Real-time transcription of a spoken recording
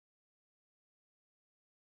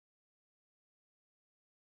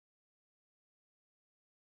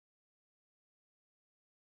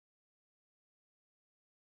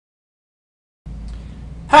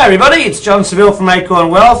Hi everybody, it's John Seville from AGCO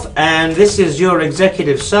Wealth, and this is your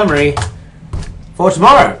executive summary for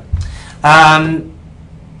tomorrow.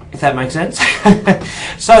 If that makes sense.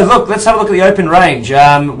 So look, let's have a look at the open range.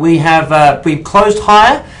 We closed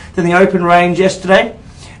higher than the open range yesterday.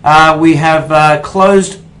 We have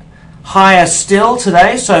closed higher still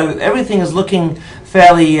today, so everything is looking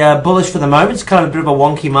fairly bullish for the moment. It's kind of a bit of a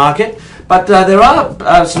wonky market, but there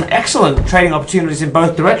are some excellent trading opportunities in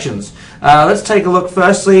both directions. Let's take a look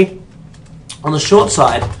firstly on the short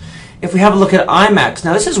side. If we have a look at IMAX,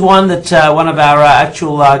 now this is one that one of our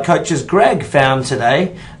actual coaches, Greg, found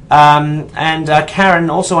today, and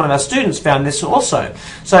Karen, also one of our students, found this also.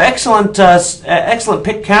 So excellent, excellent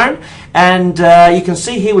pick, Karen. And you can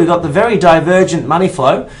see here we've got the very divergent money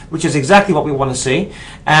flow, which is exactly what we want to see.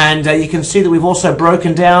 And you can see that we've also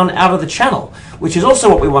broken down out of the channel, which is also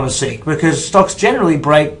what we want to see, because stocks generally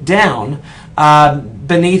break down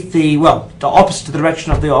beneath the opposite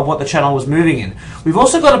direction of what the channel was moving in. We've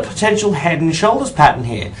also got a potential head and shoulders pattern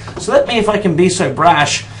here. So let me, if I can be so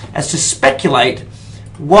brash as to speculate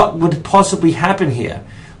what would possibly happen here.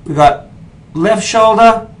 We've got left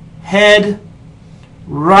shoulder, head,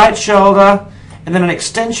 right shoulder, and then an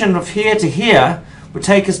extension of here to here would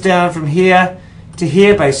take us down from here to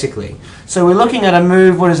here, basically. So we're looking at a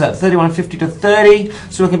move, what is that, 31.50 to 30,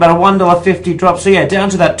 so we're looking about a $1.50 drop, so yeah, down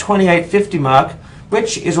to that 28.50 mark,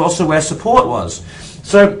 which is also where support was.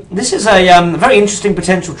 So this is a very interesting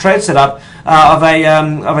potential trade setup of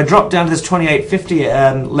a drop down to this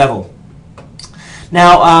 28.50 level.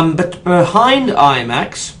 Now, but behind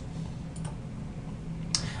IMAX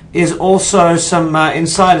is also some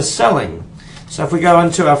insider selling. So if we go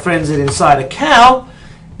into our friends at Insider Cow,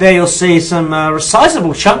 there you'll see some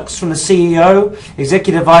sizable chunks from the CEO,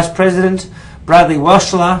 Executive Vice President, Bradley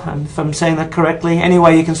Washler, if I'm saying that correctly.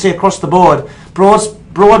 Anyway, you can see across the board,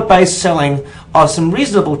 broad-based selling of some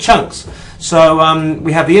reasonable chunks. So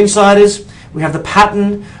we have the insiders, we have the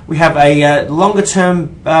pattern, we have a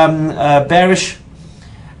longer-term bearish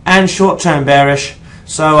and short-term bearish.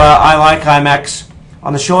 So I like IMAX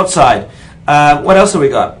on the short side. What else have we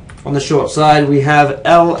got? On the short side, we have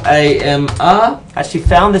LAMR. Actually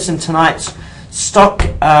found this in tonight's stock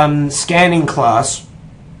scanning class.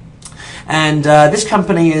 And this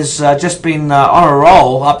company has just been on a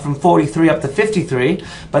roll, up from 43 up to 53.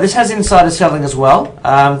 But this has insider selling as well.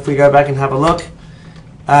 If we go back and have a look,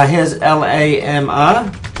 here's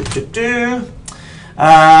LAMR.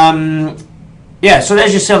 Yeah, so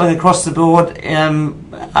there's your selling across the board.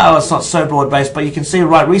 Oh, it's not so broad-based, but you can see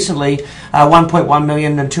right recently, 1.1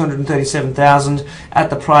 million and 237,000 at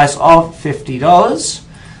the price of $50.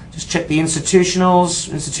 Just check the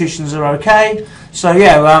institutionals. Institutions are okay. So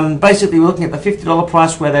yeah, basically we're looking at the $50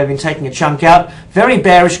 price where they've been taking a chunk out. Very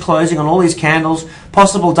bearish closing on all these candles.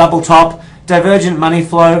 Possible double top. Divergent money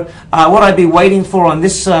flow. What I'd be waiting for on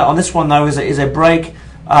this one though is a break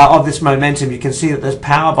of this momentum. You can see that there's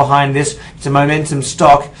power behind this. It's a momentum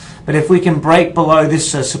stock. But if we can break below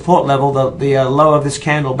this support level, the low of this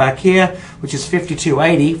candle back here, which is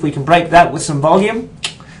 52.80, if we can break that with some volume,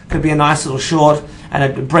 could be a nice little short,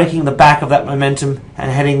 and breaking the back of that momentum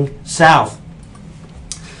and heading south.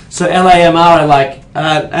 So LAMR I like.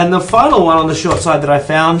 And the final one on the short side that I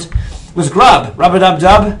found was GRUB.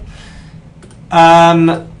 Rub-a-dub-dub.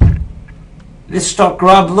 This stock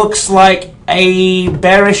GRUB looks like a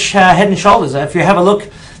bearish head and shoulders. If you have a look,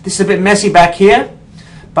 this is a bit messy back here,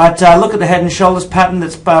 but look at the head and shoulders pattern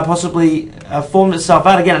that's possibly formed itself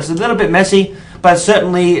out. Again, it's a little bit messy, but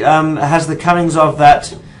certainly has the comings of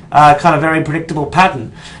that kind of very predictable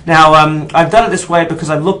pattern. Now, I've done it this way because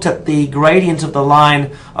I've looked at the gradient of the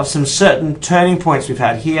line of some certain turning points we've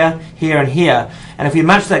had here, here, and here, and if we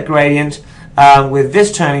match that gradient with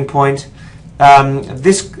this turning point,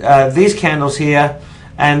 these candles here,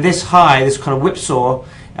 and this high, this kind of whipsaw,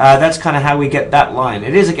 that's kind of how we get that line.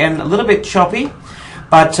 It is, again, a little bit choppy,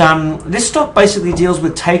 but this stock basically deals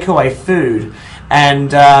with takeaway food,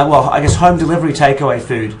 and, well, I guess home delivery takeaway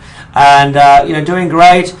food. And, you know, doing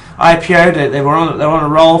great. IPO'd, they were on a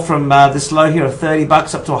roll from this low here of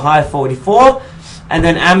 $30 up to a high of 44. And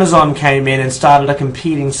then Amazon came in and started a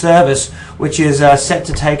competing service, which is set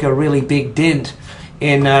to take a really big dint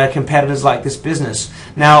in competitors like this business.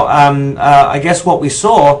 Now, I guess what we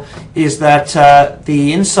saw is that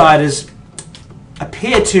the insiders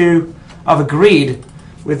appear to have agreed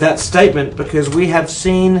with that statement, because we have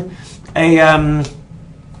seen a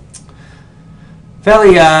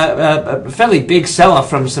fairly big seller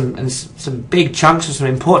from some big chunks of some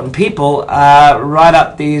important people right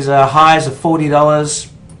up these highs of $40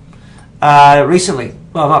 recently.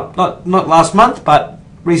 Well, not last month, but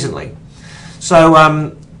recently. So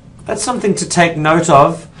that's something to take note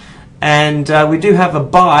of. And we do have a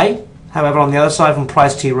buy, however, on the other side from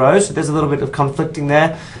price T Rose. So there's a little bit of conflicting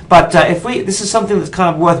there. But this is something that's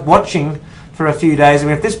kind of worth watching for a few days. I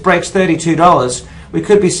mean, if this breaks $32, we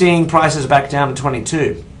could be seeing prices back down to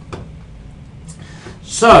 $22.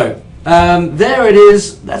 So there it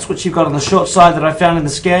is. That's what you've got on the short side that I found in the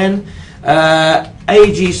scan.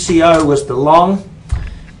 AGCO was the long,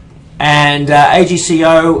 and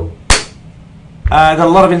AGCO got a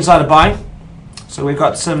lot of insider buying. So we've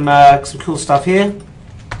got some cool stuff here.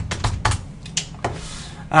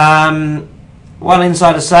 One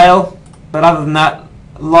insider sale, but other than that,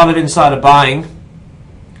 a lot of insider buying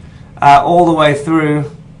all the way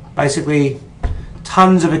through. Basically,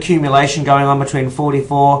 tons of accumulation going on between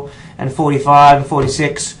 44 and 45 and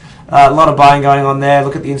 46. A lot of buying going on there.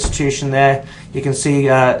 Look at the institution there. You can see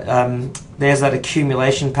there's that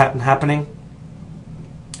accumulation pattern happening.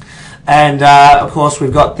 And of course,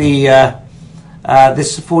 we've got the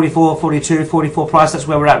this 44, 42, 44 price. That's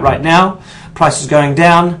where we're at right now. Price is going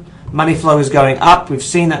down. Money flow is going up. We've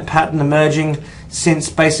seen that pattern emerging since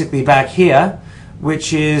basically back here,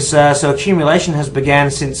 which is so accumulation has began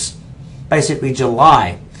since basically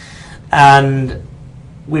July, and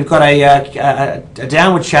we've got a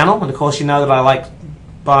downward channel. And of course, you know that I like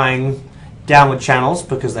buying downward channels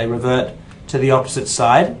because they revert to the opposite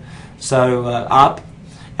side, so up.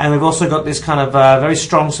 And we've also got this kind of very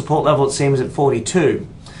strong support level, it seems, at 42.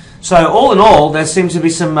 So all in all, there seems to be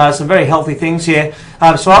some very healthy things here.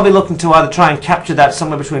 So I'll be looking to either try and capture that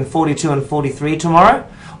somewhere between 42 and 43 tomorrow,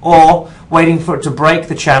 or waiting for it to break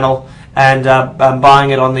the channel and buying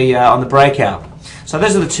it on the breakout. So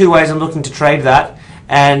those are the two ways I'm looking to trade that.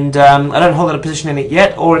 And I don't hold a position in it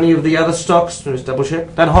yet, or any of the other stocks. Let's double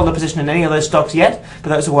check. Don't hold a position in any of those stocks yet, but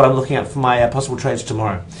those are what I'm looking at for my possible trades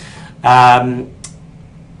tomorrow.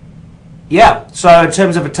 Yeah, so in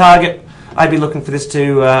terms of a target, I'd be looking for this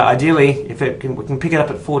to, ideally, if we can pick it up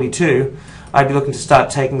at 42, I'd be looking to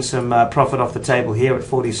start taking some profit off the table here at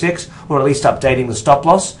 46, or at least updating the stop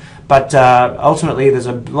loss. But ultimately, there's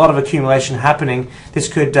a lot of accumulation happening. This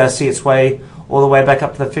could see its way all the way back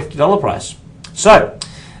up to the $50 price. So,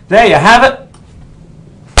 there you have it.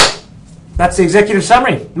 That's the executive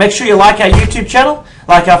summary. Make sure you like our YouTube channel,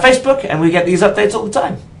 like our Facebook, and we get these updates all the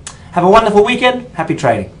time. Have a wonderful weekend. Happy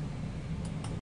trading.